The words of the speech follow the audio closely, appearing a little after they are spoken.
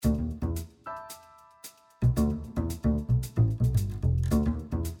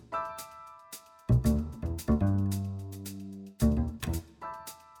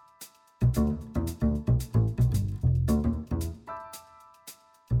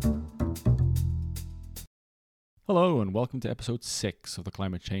Hello and welcome to episode 6 of the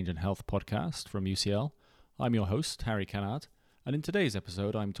Climate Change and Health podcast from UCL. I'm your host, Harry Kennard, and in today's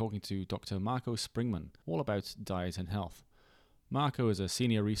episode I'm talking to Dr. Marco Springmann all about diet and health. Marco is a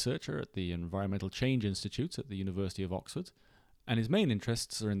senior researcher at the Environmental Change Institute at the University of Oxford, and his main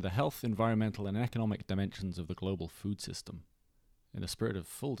interests are in the health, environmental and economic dimensions of the global food system. In the spirit of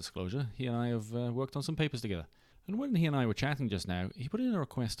full disclosure, he and I have worked on some papers together. And when he and I were chatting just now, he put in a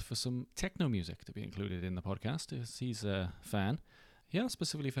request for some techno music to be included in the podcast, as he's a fan. He asked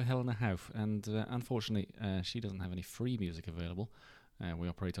specifically for Helena Hauff, and unfortunately, she doesn't have any free music available. We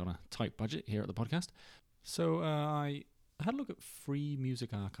operate on a tight budget here at the podcast. So I had a look at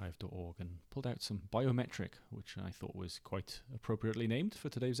freemusicarchive.org and pulled out some Biometric, which I thought was quite appropriately named for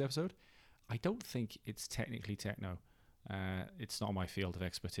today's episode. I don't think it's technically techno. It's not my field of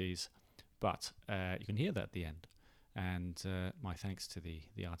expertise, but you can hear that at the end. And my thanks to the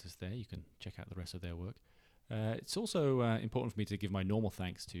artists there. You can check out the rest of their work. It's also important for me to give my normal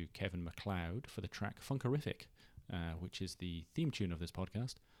thanks to Kevin MacLeod for the track Funkerific, which is the theme tune of this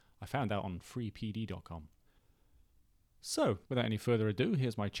podcast. I found that on freepd.com. So, without any further ado,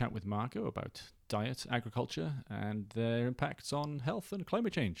 here's my chat with Marco about diet, agriculture, and their impacts on health and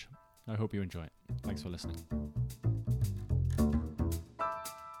climate change. I hope you enjoy it. Thanks for listening.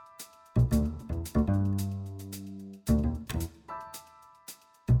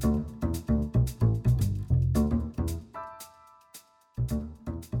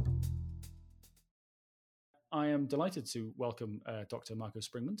 I am delighted to welcome Dr. Marco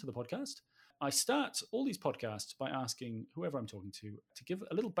Springmann to the podcast. I start all these podcasts by asking whoever I'm talking to give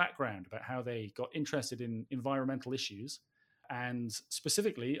a little background about how they got interested in environmental issues and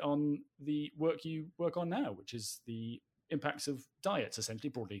specifically on the work you work on now, which is the impacts of diets, essentially,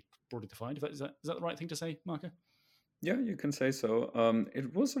 broadly defined. Is that the right thing to say, Marco? Yeah, you can say so.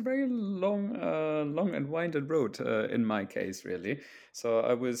 It was a very long and winded road in my case, really. So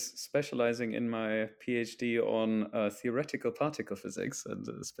I was specializing in my PhD on theoretical particle physics and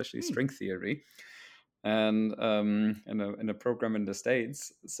especially string theory, and in a program in the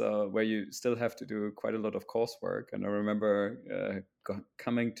States, so where you still have to do quite a lot of coursework. And I remember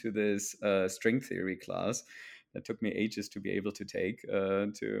coming to this string theory class. That took me ages to be able to take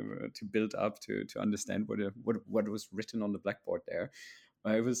to build up to understand what was written on the blackboard there.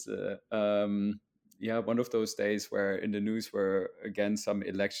 It was one of those days where in the news were again some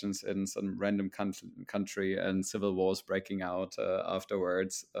elections in some random country and civil wars breaking out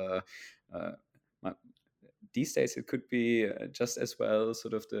afterwards. These days it could be just as well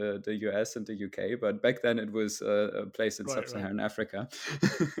sort of the US and the UK, but back then it was a place in sub-Saharan Africa.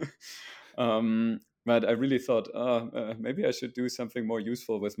 But I really thought, maybe I should do something more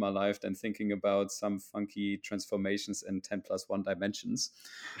useful with my life than thinking about some funky transformations in 10+1 dimensions.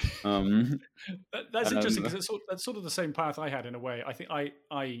 That's interesting because that's sort of the same path I had in a way. I think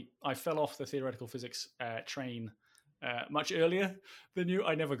I fell off the theoretical physics train much earlier than you.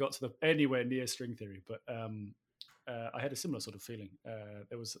 I never got to anywhere near string theory, but I had a similar sort of feeling.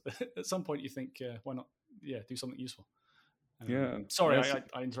 There was at some point you think, why not? Yeah, do something useful. Sorry, yes.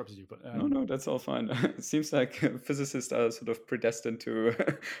 I interrupted you, but no, that's all fine. It seems like physicists are sort of predestined to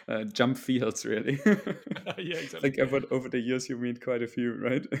jump fields, really. Yeah, exactly. Like over the years, you meet quite a few,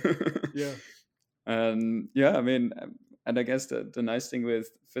 right? Yeah. I mean, and I guess the nice thing with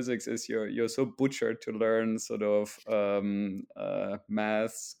physics is you're so butchered to learn sort of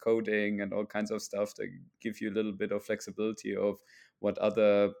maths, coding, and all kinds of stuff that give you a little bit of flexibility of what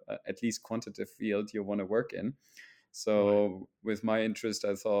other, at least quantitative field you want to work in. So with my interest,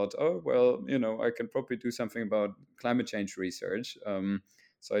 I thought, I can probably do something about climate change research.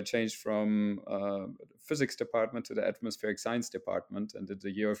 So I changed from physics department to the atmospheric science department and did a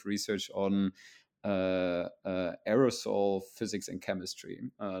year of research on aerosol physics and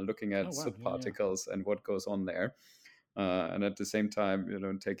chemistry, looking at subparticles and what goes on there. And at the same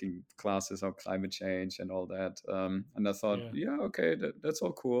time, taking classes on climate change and all that. And I thought, that's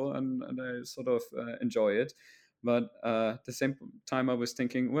all cool. And I sort of enjoy it. But at the same time, I was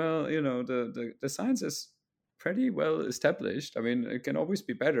thinking, well, the science is pretty well established. I mean, it can always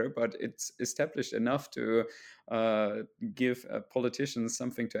be better, but it's established enough to give politicians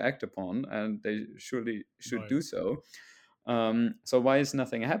something to act upon, and they surely should do so. So why is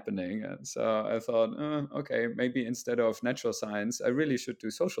nothing happening? And so I thought, okay, maybe instead of natural science, I really should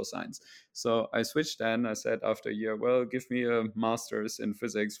do social science. So I switched then. I said after a year, well, give me a master's in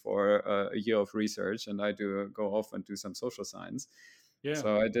physics for a year of research, and I go off and do some social science. Yeah.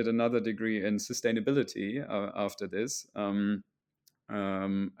 So I did another degree in sustainability after this.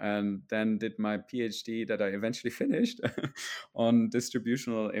 and then did my PhD that I eventually finished on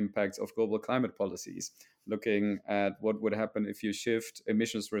distributional impacts of global climate policies, looking at what would happen if you shift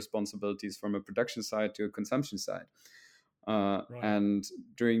emissions responsibilities from a production side to a consumption side. Right. And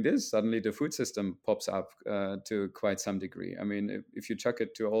during this, suddenly the food system pops up to quite some degree. I mean, if you chuck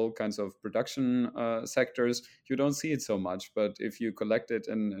it to all kinds of production sectors, you don't see it so much. But if you collect it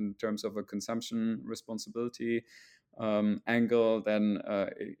in terms of a consumption responsibility angle, then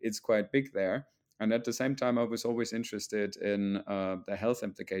it's quite big there. And at the same time, I was always interested in the health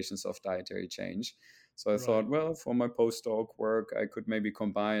implications of dietary change. So I thought, well, for my postdoc work, I could maybe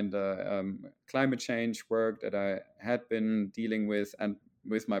combine the climate change work that I had been dealing with and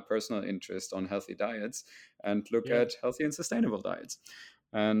with my personal interest on healthy diets and look at healthy and sustainable diets.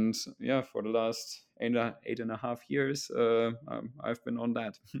 And yeah, for the last 8.5 years, I've been on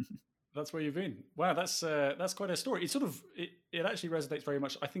that. That's where you've been. Wow, that's quite a story. It sort of it actually resonates very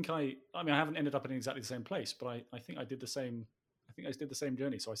much. I think I haven't ended up in exactly the same place, but I think I did the same. I think I did the same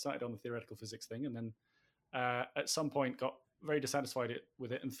journey. So I started on the theoretical physics thing, and then at some point got very dissatisfied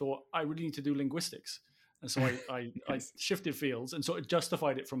with it and thought I really need to do linguistics. And so I shifted fields and sort of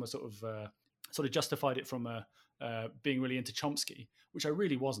justified it from being really into Chomsky, which I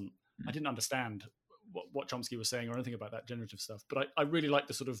really wasn't. I didn't understand what Chomsky was saying or anything about that generative stuff, but I really like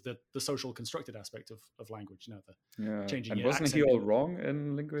the sort of the social constructed aspect of language. Changing. And wasn't he all wrong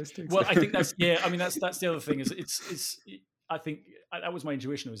in linguistics? Well, I think that's I mean that's the other thing is it's. I think that was my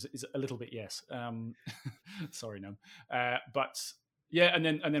intuition. Is a little bit yes. Sorry, no, but yeah, and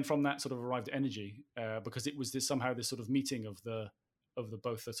then from that sort of arrived at energy because it was this sort of meeting of the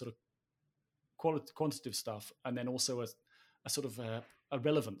both the sort of quantitative stuff and then also a sort of a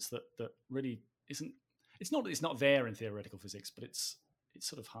relevance that really isn't. It's not there in theoretical physics, but it's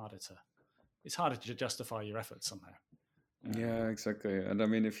sort of harder to justify your efforts somehow. Yeah, exactly. And I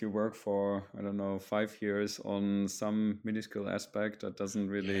mean, if you work for, I don't know, 5 years on some minuscule aspect that doesn't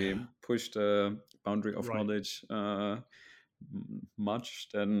really push the boundary of knowledge much,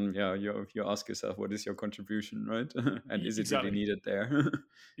 then you ask yourself, what is your contribution, right? And is it really needed there?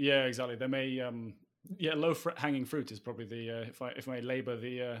 Yeah, exactly. There may low hanging fruit is probably the if I labor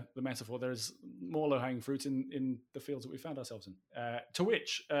the metaphor. There's more low hanging fruit in the fields that we found ourselves in. To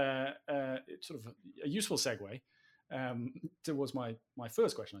which it's sort of a useful segue towards my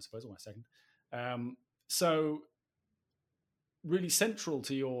first question, I suppose, or my second. So, really central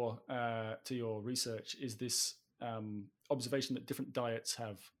to your research is this observation that different diets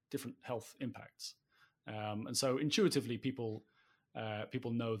have different health impacts, and so intuitively people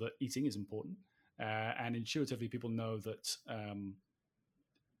know that eating is important. And intuitively, people know that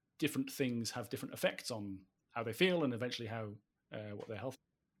different things have different effects on how they feel and eventually what their health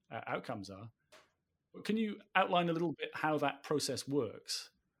outcomes are. Can you outline a little bit how that process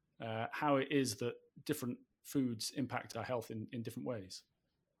works? How it is that different foods impact our health in different ways?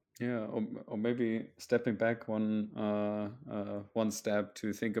 Yeah, or maybe stepping back one step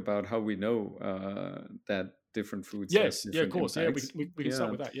to think about how we know that different foods. Yes, have different of course. impacts. Yeah, we can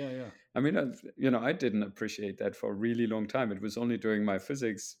start with that. Yeah. I mean, I didn't appreciate that for a really long time. It was only during my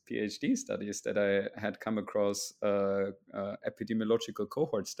physics PhD studies that I had come across epidemiological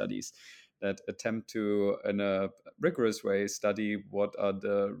cohort studies that attempt to, in a rigorous way, study what are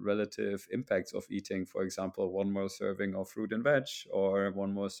the relative impacts of eating, for example, one more serving of fruit and veg or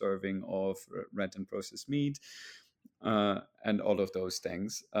one more serving of red and processed meat. And all of those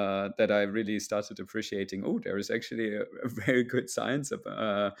things that I really started appreciating. Oh, there is actually a very good science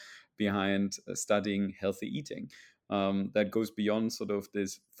behind studying healthy eating. That goes beyond sort of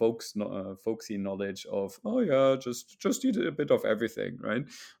this folksy knowledge of, just eat a bit of everything, right?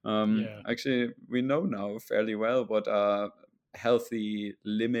 Actually, we know now fairly well what are healthy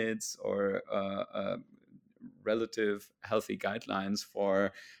limits or relative healthy guidelines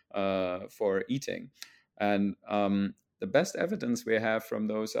for eating. And the best evidence we have from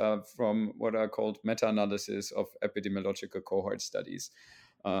those are from what are called meta-analysis of epidemiological cohort studies.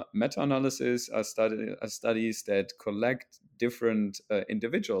 Meta-analysis are studies that collect different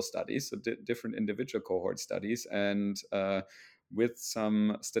individual studies, so different individual cohort studies, and with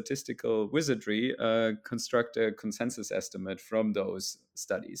some statistical wizardry, construct a consensus estimate from those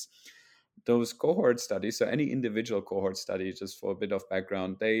studies. Those cohort studies, so any individual cohort study, just for a bit of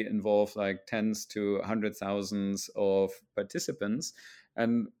background, they involve like tens to hundred thousands of participants.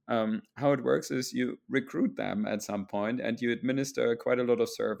 And how it works is you recruit them at some point and you administer quite a lot of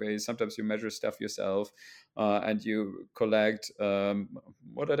surveys. Sometimes you measure stuff yourself, and you collect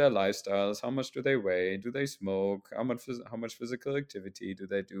what are their lifestyles, how much do they weigh, do they smoke, how much physical activity do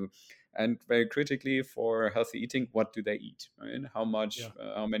they do, and very critically for healthy eating, what do they eat, right? How much,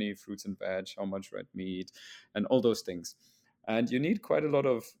 how many fruits and veg, how much red meat, and all those things. And you need quite a lot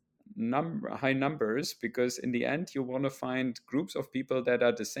of high numbers, because in the end you want to find groups of people that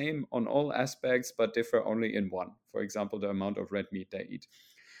are the same on all aspects but differ only in one, for example the amount of red meat they eat.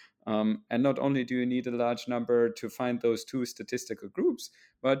 And not only do you need a large number to find those two statistical groups,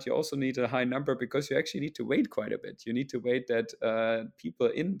 but you also need a high number because you actually need to wait quite a bit. You need to wait that people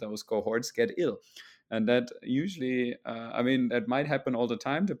in those cohorts get ill. And that usually, that might happen all the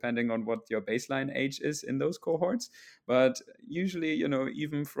time, depending on what your baseline age is in those cohorts. But usually,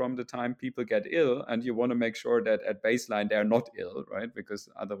 even from the time people get ill, and you want to make sure that at baseline they're not ill, right? Because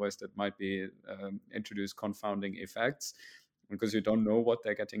otherwise that might be introduce confounding effects, because you don't know what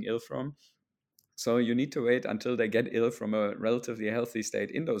they're getting ill from. So you need to wait until they get ill from a relatively healthy state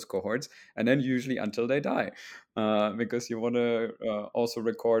in those cohorts, and then usually until they die, because you want to also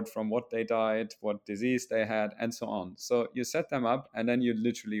record from what they died, what disease they had, and so on. So you set them up, and then you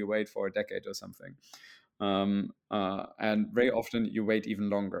literally wait for a decade or something. And very often you wait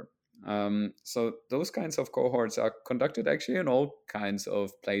even longer. So those kinds of cohorts are conducted actually in all kinds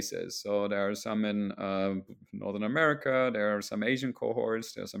of places. So there are some in Northern America, there are some Asian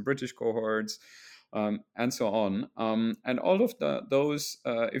cohorts, there are some British cohorts, and so on. And all of those,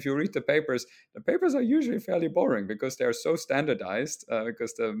 if you read the papers are usually fairly boring because they're so standardized,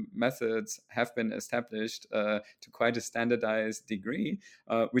 because the methods have been established to quite a standardized degree,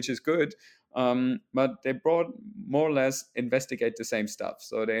 which is good. But they more or less investigate the same stuff.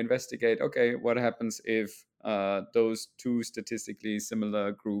 So they investigate, okay, what happens if those two statistically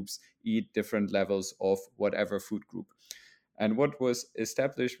similar groups eat different levels of whatever food group. And what was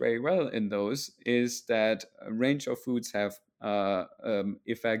established very well in those is that a range of foods have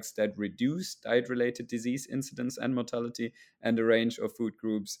effects that reduce diet-related disease incidence and mortality, and a range of food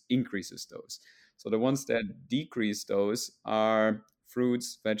groups increases those. So the ones that decrease those are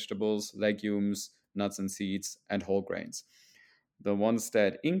fruits, vegetables, legumes, nuts and seeds, and whole grains. The ones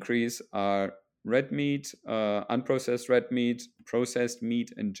that increase are red meat, unprocessed red meat, processed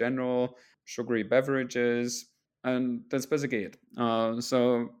meat in general, sugary beverages, and that's basically it.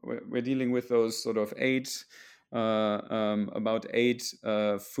 So we're dealing with those sort of about eight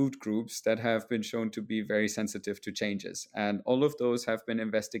food groups that have been shown to be very sensitive to changes. And all of those have been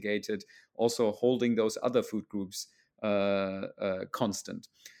investigated, also holding those other food groups constant.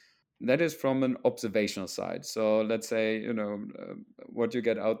 That is from an observational side. So let's say, what you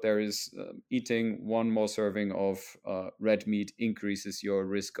get out there is eating one more serving of red meat increases your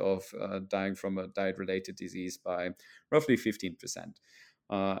risk of dying from a diet-related disease by roughly 15%.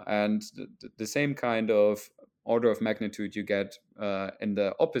 And the same kind of order of magnitude you get in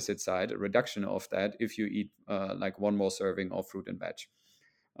the opposite side, a reduction of that, if you eat like one more serving of fruit and veg,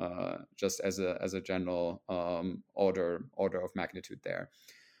 just as a general order of magnitude there.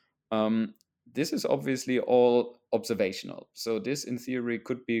 This is obviously all observational. So this, in theory,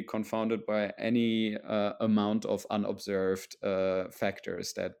 could be confounded by any amount of unobserved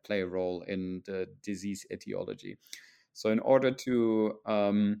factors that play a role in the disease etiology. So in order to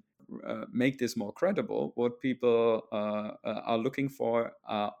make this more credible, what people are looking for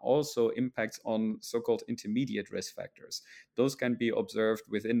are also impacts on so-called intermediate risk factors. Those can be observed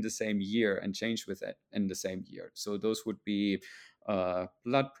within the same year and change in the same year. So those would be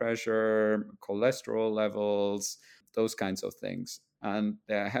blood pressure, cholesterol levels, those kinds of things. And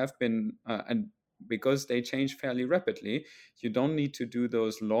there have been, and because they change fairly rapidly, you don't need to do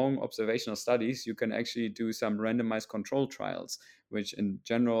those long observational studies. You can actually do some randomized control trials, which in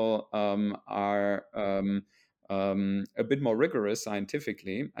general are a bit more rigorous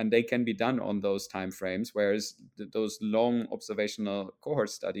scientifically, and they can be done on those timeframes, whereas those long observational cohort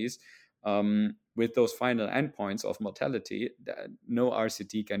studies, with those final endpoints of mortality, no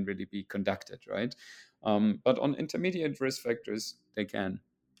RCT can really be conducted, right? But on intermediate risk factors, they can.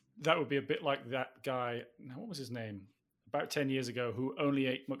 That would be a bit like that guy, what was his name? About 10 years ago, who only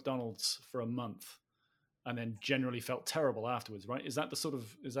ate McDonald's for a month and then generally felt terrible afterwards, right? Is that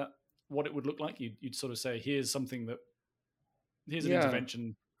what it would look like? You'd sort of say, here's an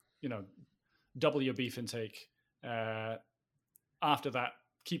intervention, double your beef intake. After that,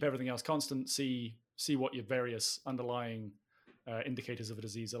 keep everything else constant, see what your various underlying indicators of a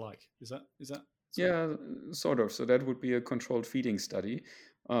disease are like. Is that yeah, sort of. So that would be a controlled feeding study.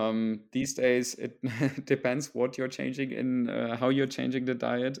 These days, it depends what you're changing in how you're changing the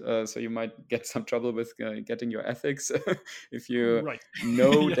diet. So you might get some trouble with getting your ethics if you Right.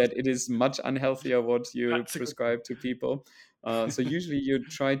 know Yeah, that it is much unhealthier what you that's a good point. prescribe to people. So usually you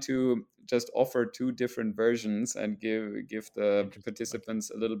try to just offer two different versions and give the Interesting. Okay.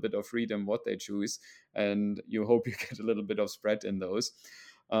 participants a little bit of freedom what they choose, and you hope you get a little bit of spread in those.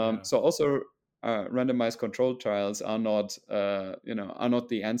 Yeah. So also randomized control trials are not are not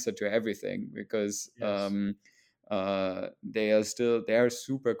the answer to everything, because Yes. they are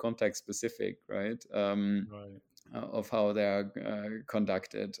super context specific, right? Right. Of how they are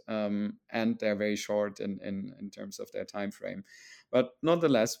conducted, and they're very short in terms of their time frame. But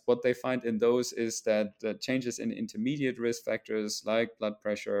nonetheless, what they find in those is that the changes in intermediate risk factors like blood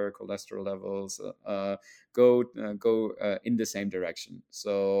pressure, cholesterol levels, go in the same direction.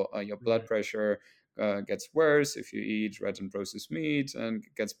 So your blood Right. pressure gets worse if you eat red and processed meat, and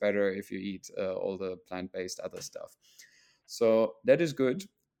gets better if you eat all the plant-based other stuff. So that is good.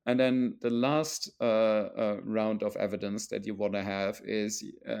 And then the last round of evidence that you want to have is,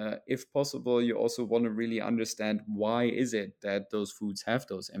 if possible, you also want to really understand why is it that those foods have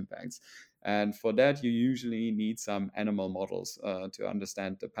those impacts. And for that, you usually need some animal models to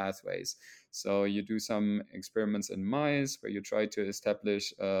understand the pathways. So you do some experiments in mice where you try to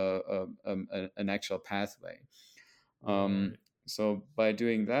establish an actual pathway. Um, Right. so by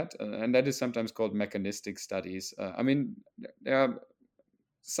doing that, and that is sometimes called mechanistic studies. I mean, there are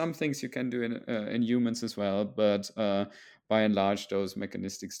some things you can do in humans as well, but by and large, those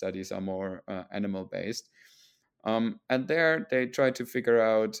mechanistic studies are more animal based. And there they try to figure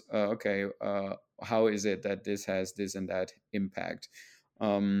out, how is it that this has this and that impact?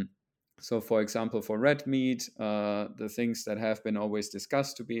 Um, so, for example, for red meat, the things that have been always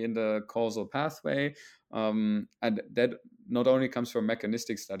discussed to be in the causal pathway, and that not only comes from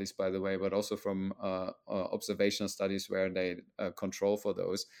mechanistic studies, by the way, but also from observational studies where they control for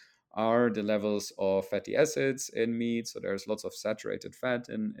those, are the levels of fatty acids in meat. So there's lots of saturated fat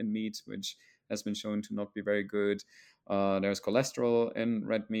in meat, which has been shown to not be very good. There's cholesterol in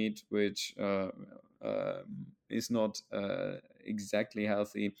red meat, which is not exactly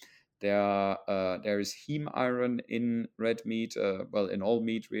healthy. There is heme iron in red meat, well, in all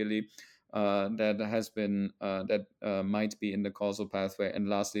meat really, that has been that might be in the causal pathway. And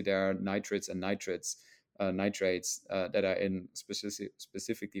lastly, there are nitrates and nitrates that are in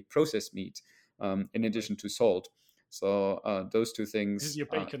specifically processed meat, in Right. addition to salt. So those two This is things your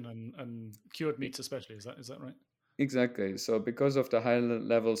are bacon and cured meats, especially. Is that right? exactly. So because of the high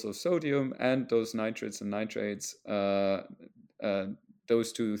levels of sodium and those nitrates and nitrates, uh,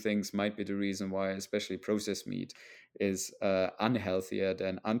 those two things might be the reason why, especially processed meat, is unhealthier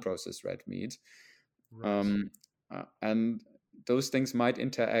than unprocessed red meat. Right. And those things might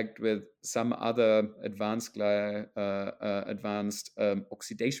interact with some other advanced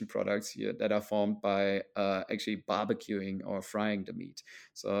oxidation products here that are formed by actually barbecuing or frying the meat.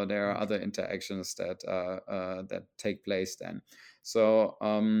 So there are other Interesting. interactions that take place then. So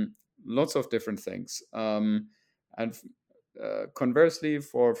lots of different things. And conversely,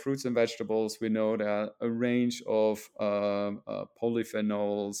 for fruits and vegetables, we know there are a range of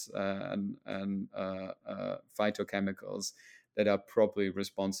polyphenols and phytochemicals that are probably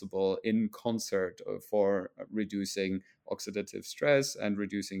responsible in concert for reducing oxidative stress and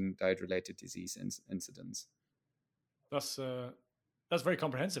reducing diet-related disease incidence. That's very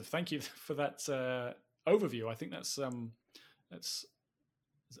comprehensive. Thank you for that overview. I think that's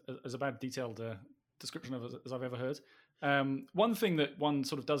as about detailed description of it as I've ever heard. One thing that one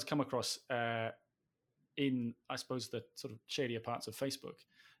sort of does come across in, I suppose, the sort of shadier parts of Facebook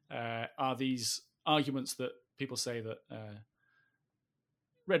are these arguments that people say that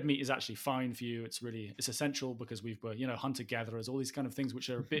red meat is actually fine for you. It's essential because we were hunter gatherers. All these kind of things which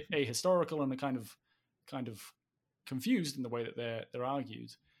are a bit ahistorical and are kind of confused in the way that they're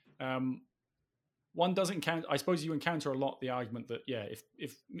argued. One doesn't count. I suppose you encounter a lot the argument that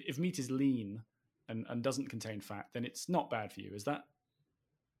if meat is lean and doesn't contain fat, then it's not bad for you. Is that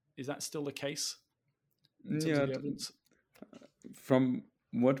still the case in terms of Yeah, the evidence? from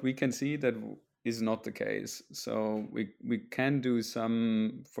what we can see, that is not the case. So we can do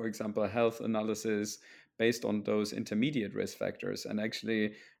some, for example, health analysis based on those intermediate risk factors, and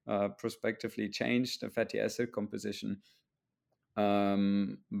actually prospectively change the fatty acid composition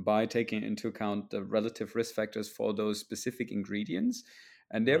by taking into account the relative risk factors for those specific ingredients.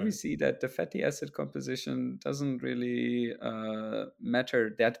 And there we Right. see that the fatty acid composition doesn't really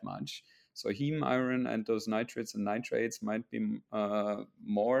matter that much. So heme iron and those nitrates and nitrates might be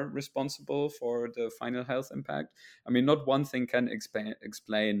more responsible for the final health impact. I mean, not one thing can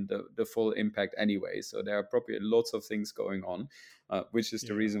explain the full impact anyway. So there are probably lots of things going on, which is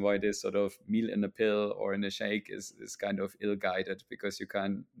the reason why this sort of meal in a pill or in a shake is kind of ill-guided, because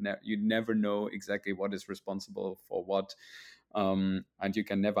you never know exactly what is responsible for what, and you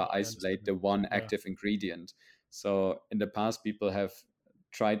can never isolate the one active ingredient. So in the past, people have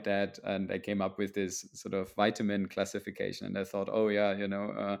tried that and they came up with this sort of vitamin classification, and I thought, oh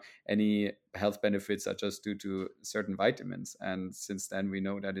yeah, any health benefits are just due to certain vitamins, and since then we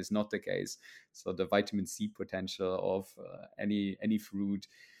know that is not the case. So the vitamin C potential of any fruit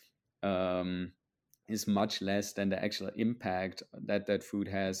is much less than the actual impact that food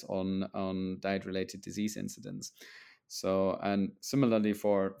has on diet related disease incidence. So, and similarly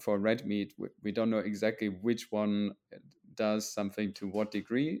for red meat, we don't know exactly which one does something to what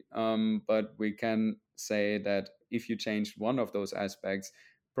degree, but we can say that if you changed one of those aspects,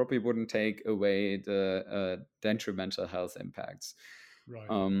 probably wouldn't take away the detrimental health impacts.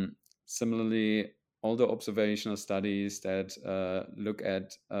 Right. Similarly, all the observational studies that look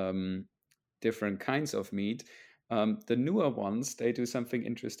at different kinds of meat, the newer ones, they do something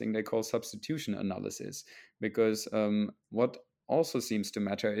interesting they call substitution analysis, because what also seems to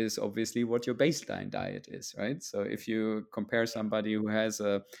matter is obviously what your baseline diet is, right? So if you compare somebody who has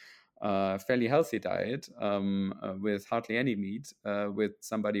a fairly healthy diet with hardly any meat with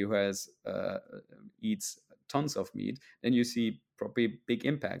somebody who eats tons of meat, then you see probably big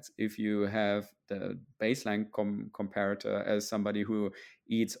impacts. If you have the baseline comparator as somebody who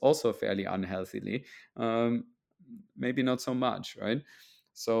eats also fairly unhealthily, maybe not so much, right?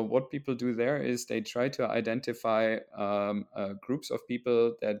 So what people do there is they try to identify groups of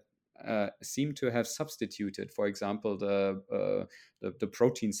people that seem to have substituted, for example, the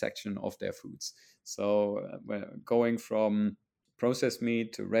protein section of their foods. So going from processed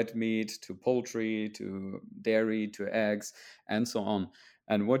meat to red meat to poultry to dairy to eggs and so on.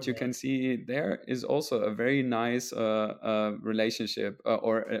 And what you can see there is also a very nice relationship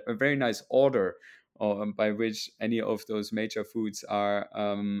or a very nice order by which any of those major foods are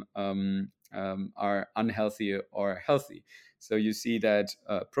unhealthy or healthy. So you see that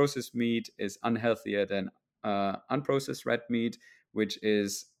processed meat is unhealthier than unprocessed red meat, which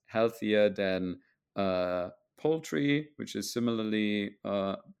is healthier than poultry, which is similarly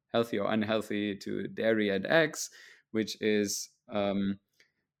healthy or unhealthy to dairy and eggs, which is and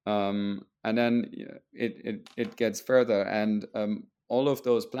then it gets further, and all of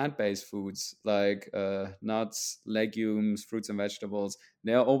those plant-based foods like nuts, legumes, fruits and vegetables,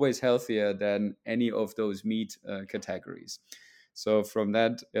 they are always healthier than any of those meat categories. So from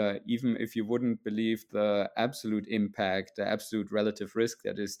that, even if you wouldn't believe the absolute impact, the absolute relative risk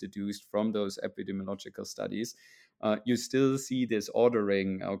that is deduced from those epidemiological studies, you still see this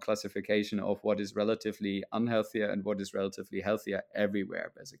ordering or classification of what is relatively unhealthier and what is relatively healthier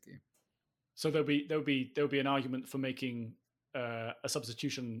everywhere, basically. So there'll be an argument for making a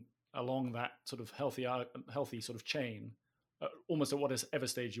substitution along that sort of healthy sort of chain, almost at whatever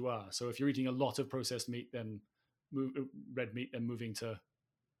stage you are. So if you're eating a lot of processed meat, then red meat, then moving to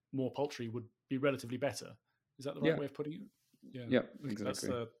more poultry would be relatively better. Is that the right way of putting it? Yeah, exactly.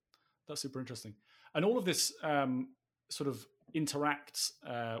 That's super interesting. And all of this sort of interacts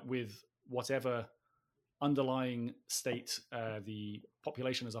with whatever underlying state the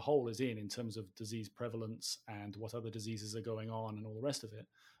population as a whole is in terms of disease prevalence and what other diseases are going on and all the rest of it.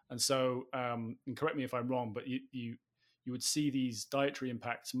 And so, and correct me if I'm wrong, but you would see these dietary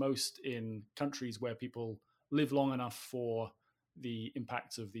impacts most in countries where people live long enough for the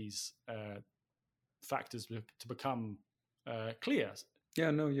impacts of these factors to become clear. Yeah,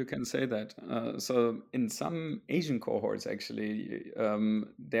 no, you can say that. So in some Asian cohorts, actually,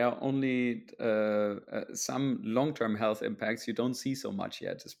 there are only some long-term health impacts you don't see so much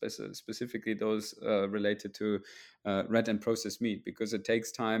yet, specifically those related to red and processed meat, because it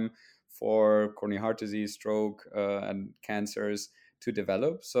takes time for coronary heart disease, stroke, and cancers to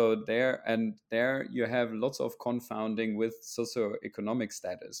develop. So there you have lots of confounding with socioeconomic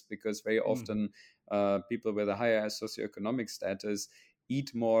status, because very often people with a higher socioeconomic status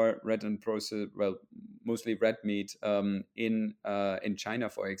eat more red and processed, well, mostly red meat in China,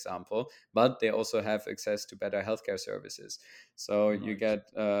 for example, but they also have access to better healthcare services. So you get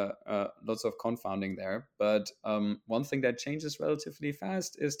lots of confounding there. But one thing that changes relatively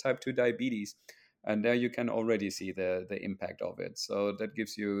fast is type 2 diabetes. And there you can already see the impact of it. So that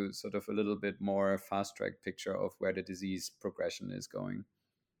gives you sort of a little bit more fast-track picture of where the disease progression is going.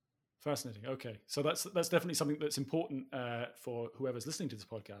 Fascinating. Okay, so that's definitely something that's important for whoever's listening to this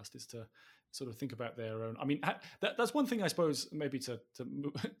podcast, is to sort of think about their own. I mean, that's one thing I suppose, maybe to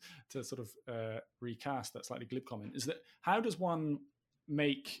to sort of recast that slightly glib comment, is that how does one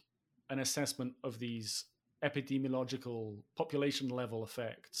make an assessment of these epidemiological population level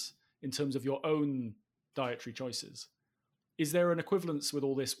effects in terms of your own dietary choices? Is there an equivalence with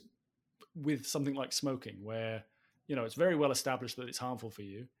all this with something like smoking, where it's very well established that it's harmful for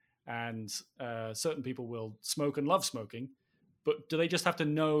you, and certain people will smoke and love smoking, but do they just have to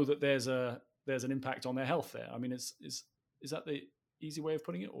know that there's an impact on their health there? I mean, is that the easy way of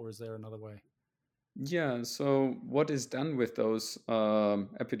putting it, or is there another way? Yeah, so what is done with those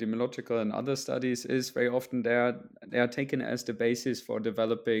epidemiological and other studies is very often they are taken as the basis for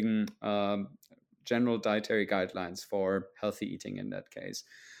developing general dietary guidelines for healthy eating in that case.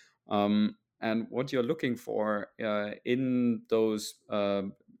 And what you're looking for in those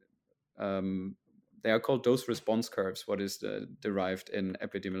they are called dose response curves, what is derived in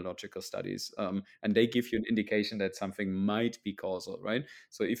epidemiological studies. And they give you an indication that something might be causal, right?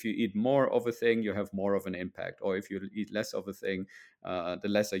 So if you eat more of a thing, you have more of an impact. Or if you eat less of a thing, the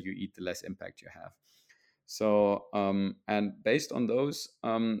lesser you eat, the less impact you have. So, and based on those,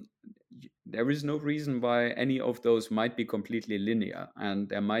 there is no reason why any of those might be completely linear, and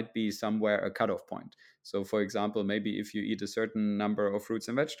there might be somewhere a cutoff point. So, for example, maybe if you eat a certain number of fruits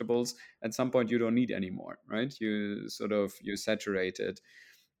and vegetables, at some point you don't need any more, right? You saturate it.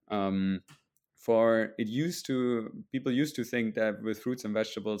 People used to think that with fruits and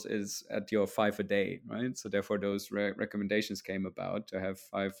vegetables is at your 5 a day, right? So therefore those recommendations came about to have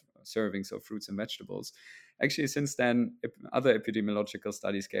 5 servings of fruits and vegetables. Actually, since then, other epidemiological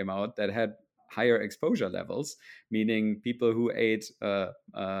studies came out that had higher exposure levels, meaning people who ate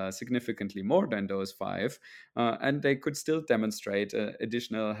significantly more than those 5, and they could still demonstrate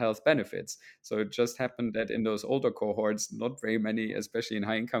additional health benefits. So it just happened that in those older cohorts, not very many, especially in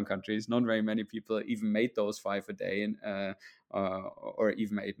high-income countries, not very many people even made those 5 a day or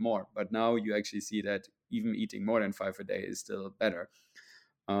even ate more. But now you actually see that even eating more than 5 a day is still better.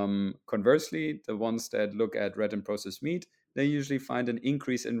 Conversely, the ones that look at red and processed meat, they usually find an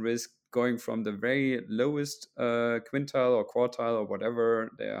increase in risk going from the very lowest quintile or quartile or whatever,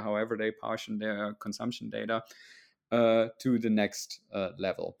 however they portion their consumption data, to the next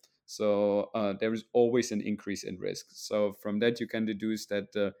level. So there is always an increase in risk. So from that, you can deduce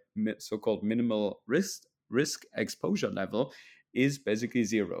that the so-called minimal risk exposure level is basically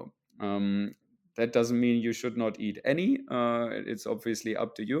zero. That doesn't mean you should not eat any. It's obviously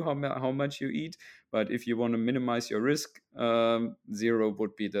up to you how much you eat. But if you want to minimize your risk, zero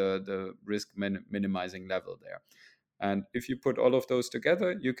would be the risk minimizing level there. And if you put all of those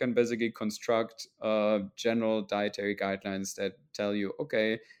together, you can basically construct general dietary guidelines that tell you,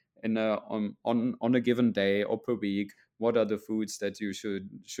 okay, on a given day or per week, what are the foods that you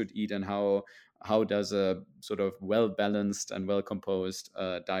should eat, and how does a sort of well balanced and well composed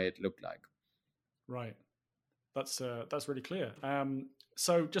diet look like? Right. That's really clear.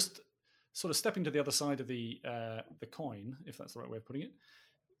 So just sort of stepping to the other side of the coin, if that's the right way of putting it,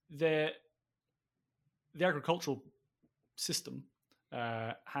 the agricultural system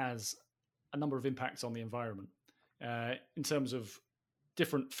has a number of impacts on the environment. In terms of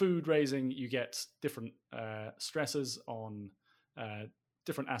different food raising, you get different stresses on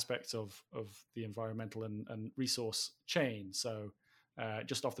different aspects of the environmental and resource chain. So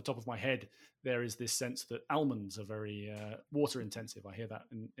just off the top of my head, there is this sense that almonds are very water intensive. I hear that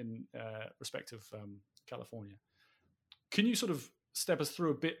in respect of California. Can you sort of step us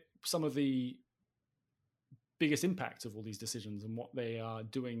through a bit some of the biggest impacts of all these decisions and what they are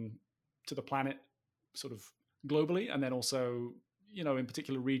doing to the planet sort of globally, and then also, in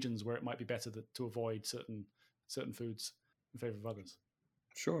particular regions where it might be better to avoid certain foods in favor of others?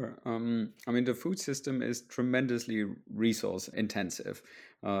 Sure. I mean, the food system is tremendously resource intensive.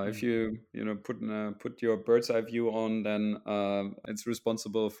 If you put your bird's eye view on, then it's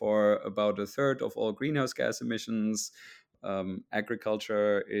responsible for about a third of all greenhouse gas emissions.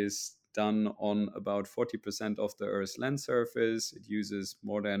 Agriculture is done on about 40% of the Earth's land surface. It uses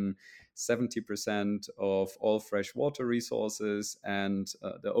more than 70% of all fresh water resources, and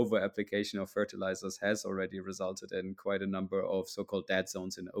the over-application of fertilizers has already resulted in quite a number of so-called dead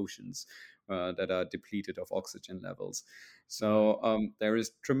zones in oceans that are depleted of oxygen levels. So there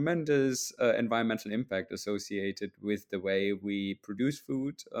is tremendous environmental impact associated with the way we produce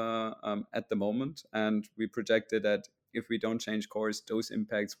food at the moment, and we projected that if we don't change course, those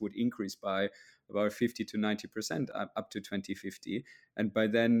impacts would increase by about 50 to 90% up to 2050. And by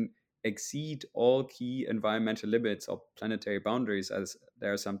then, exceed all key environmental limits or planetary boundaries, as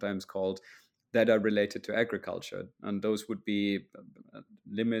they're sometimes called, that are related to agriculture. And those would be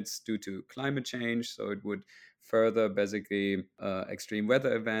limits due to climate change. So it would further basically extreme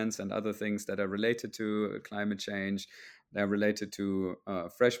weather events and other things that are related to climate change. They're related to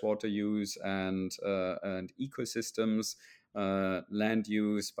freshwater use and ecosystems, land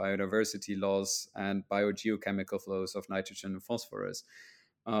use, biodiversity loss, and biogeochemical flows of nitrogen and phosphorus.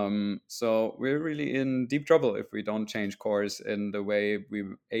 So we're really in deep trouble if we don't change course in the way we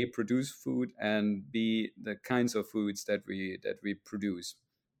A, produce food, and B, the kinds of foods that we produce.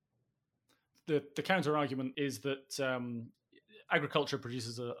 The counter argument is that agriculture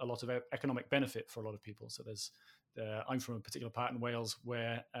produces a lot of economic benefit for a lot of people. So I'm from a particular part in Wales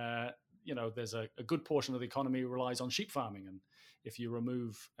where there's a good portion of the economy relies on sheep farming, and if you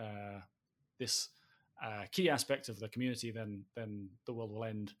remove this key aspect of the community, then the world will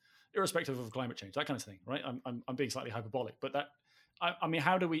end, irrespective of climate change, that kind of thing, right? I'm being slightly hyperbolic, but that I mean,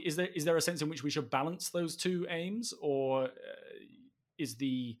 how do we? Is there a sense in which we should balance those two aims, or is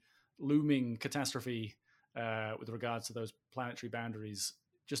the looming catastrophe with regards to those planetary boundaries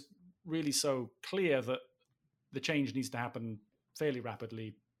just really so clear that the change needs to happen fairly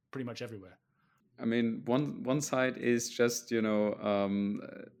rapidly, pretty much everywhere? I mean, one side is just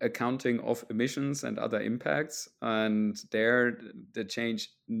accounting of emissions and other impacts, and there the change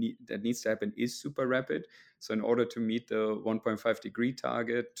that needs to happen is super rapid. So in order to meet the 1.5 degree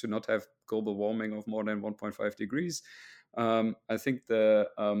target, to not have global warming of more than 1.5 degrees, I think the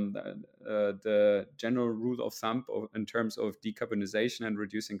general rule of thumb in terms of decarbonization and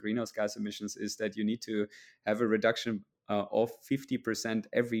reducing greenhouse gas emissions is that you need to have a reduction of 50%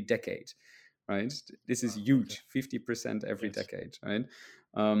 every decade. Right, this is huge, 50% every decade, right?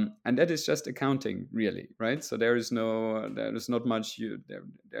 And that is just accounting, really, right? So there is not much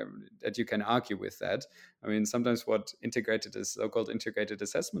that you can argue with that. I mean, sometimes what so-called integrated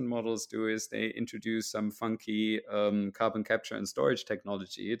assessment models do is they introduce some funky carbon capture and storage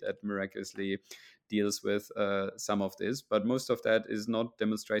technology that miraculously deals with some of this, but most of that is not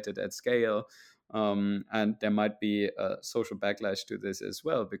demonstrated at scale. And there might be a social backlash to this as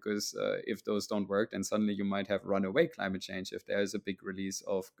well, because if those don't work, then suddenly you might have runaway climate change if there is a big release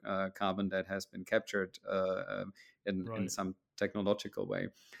of carbon that has been captured in some technological way.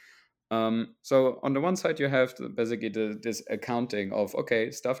 So on the one side, you have basically this accounting of,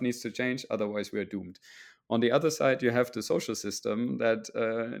 okay, stuff needs to change, otherwise we're doomed. On the other side, you have the social system that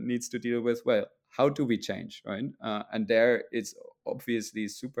needs to deal with, well, how do we change, right? And there it's obviously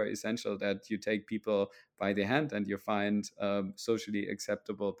super essential that you take people by the hand and you find socially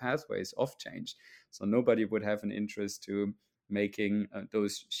acceptable pathways of change. So nobody would have an interest to making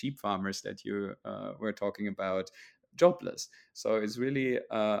those sheep farmers that you were talking about jobless. So it's really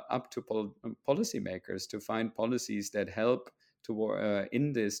up to policymakers to find policies that help to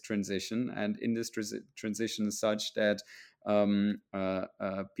in this transition, and in this transition such that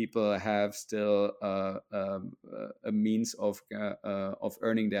people have still a means of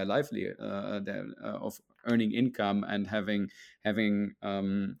earning their livelihood, of earning income and having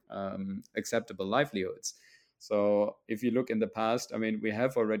acceptable livelihoods. So if you look in the past, I mean, we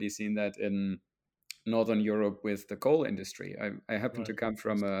have already seen that in Northern Europe with the coal industry. I happen to come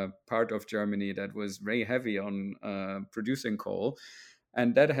from a part of Germany that was very heavy on producing coal,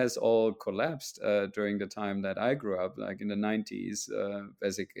 and that has all collapsed during the time that I grew up, like in the 90s,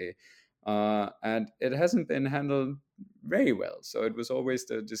 basically. And it hasn't been handled very well. So it was always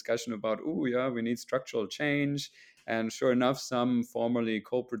the discussion about, oh, yeah, we need structural change. And sure enough, some formerly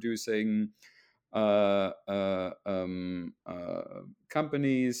coal producing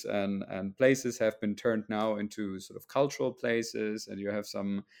companies and places have been turned now into sort of cultural places, and you have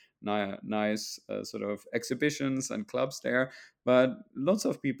some nice sort of exhibitions and clubs there, but lots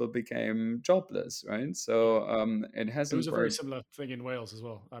of people became jobless, right? So it hasn't. It was a very similar thing in Wales as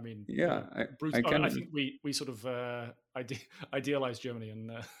well. I mean, yeah, I think we sort of idealize Germany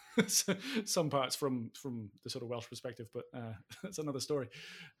and some parts from the sort of Welsh perspective, but that's another story.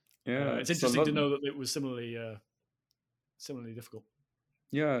 Yeah, it's interesting to know that it was similarly difficult.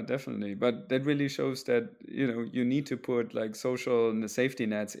 Yeah, definitely. But that really shows that, you need to put like social safety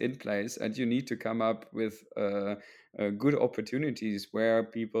nets in place, and you need to come up with good opportunities where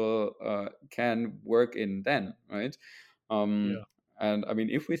people can work in then, right? And I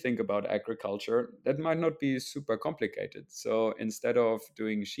mean, if we think about agriculture, that might not be super complicated. So instead of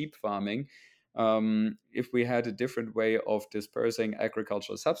doing sheep farming, if we had a different way of dispersing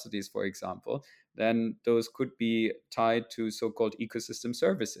agricultural subsidies, for example, then those could be tied to so-called ecosystem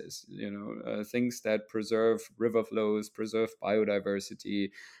services, things that preserve river flows, preserve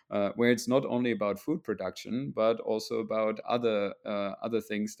biodiversity, where it's not only about food production, but also about other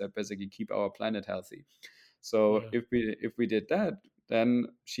things that basically keep our planet healthy. So if we did that, then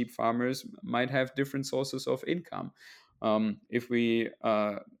sheep farmers might have different sources of income. If we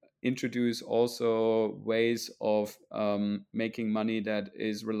introduce also ways of making money that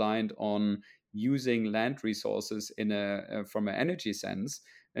is reliant on using land resources from an energy sense,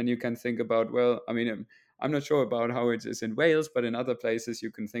 and you can think about, well, I mean, I'm not sure about how it is in Wales, but in other places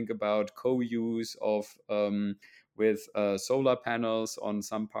you can think about co-use of with solar panels on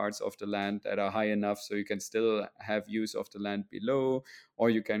some parts of the land that are high enough so you can still have use of the land below, or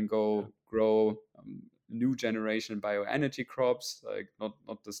you can go grow new generation bioenergy crops, like not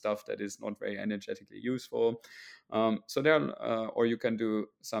the stuff that is not very energetically useful. So there, or you can do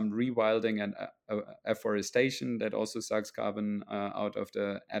some rewilding and afforestation that also sucks carbon out of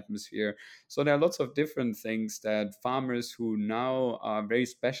the atmosphere. So there are lots of different things that farmers who now are very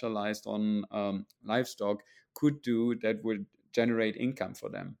specialized on livestock could do that would generate income for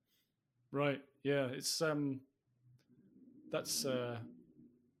them. Right. Yeah. It's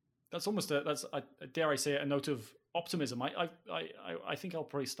that's almost dare I say it, a note of optimism. I think I'll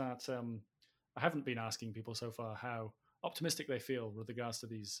probably start. I haven't been asking people so far how optimistic they feel with regards to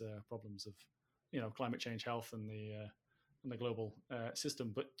these problems of climate change, health, and the global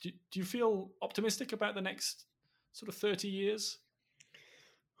system. But do you feel optimistic about the next sort of 30 years?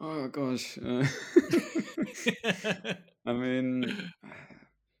 Oh gosh.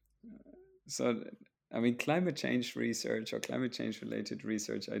 I mean, climate change research or climate change related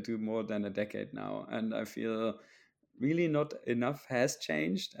research, I do more than a decade now, and I feel really not enough has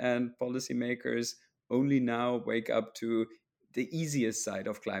changed, and policymakers only now wake up to the easiest side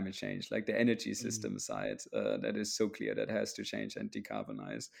of climate change, like the energy system side, that is so clear that has to change and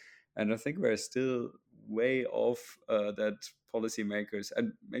decarbonize. And I think we're still way off that policymakers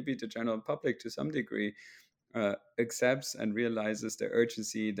and maybe the general public to some degree accepts and realizes the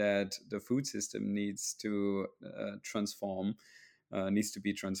urgency that the food system needs to needs to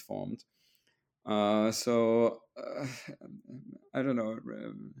be transformed. So I don't know.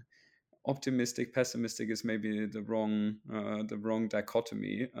 Optimistic, pessimistic is maybe the wrong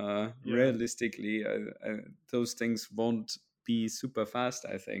dichotomy. Realistically, those things won't be super fast,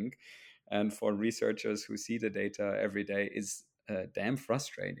 I think. And for researchers who see the data every day, it's damn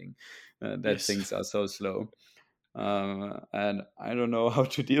frustrating that things are so slow. And I don't know how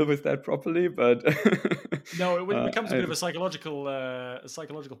to deal with that properly, but no, it becomes a bit of a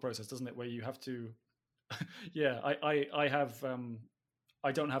psychological process, doesn't it? Where you have to, I have.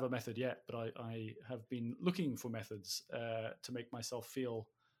 I don't have a method yet, but I have been looking for methods to make myself feel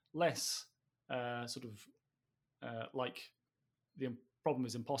less like the problem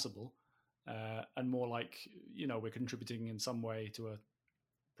is impossible, and more like we're contributing in some way to a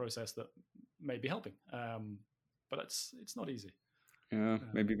process that may be helping. But it's not easy. Yeah,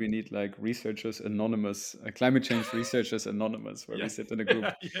 maybe we need like researchers anonymous, climate change researchers anonymous, where we sit in a group.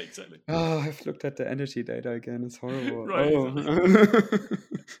 Yeah, exactly. Oh, I've looked at the energy data again. It's horrible. Right. Exactly.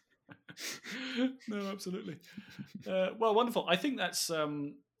 No, absolutely. Well, wonderful. I think that's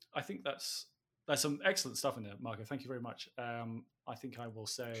some excellent stuff in there, Marco. Thank you very much. I think I will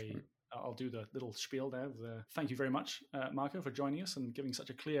say. Sure. I'll do the little spiel now. Thank you very much, Marco, for joining us and giving such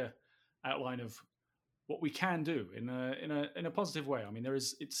a clear outline of what we can do in a positive way. I mean,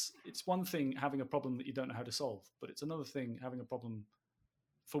 it's one thing having a problem that you don't know how to solve, but it's another thing having a problem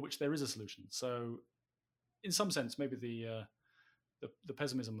for which there is a solution. So, in some sense, maybe the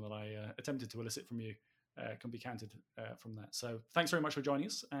pessimism that I attempted to elicit from you can be counted from that. So, thanks very much for joining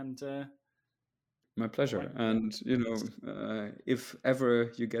us, and. My pleasure. Right. And, if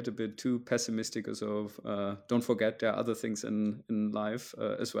ever you get a bit too pessimistic or so, don't forget there are other things in life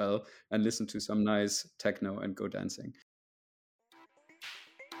as well, and listen to some nice techno and go dancing.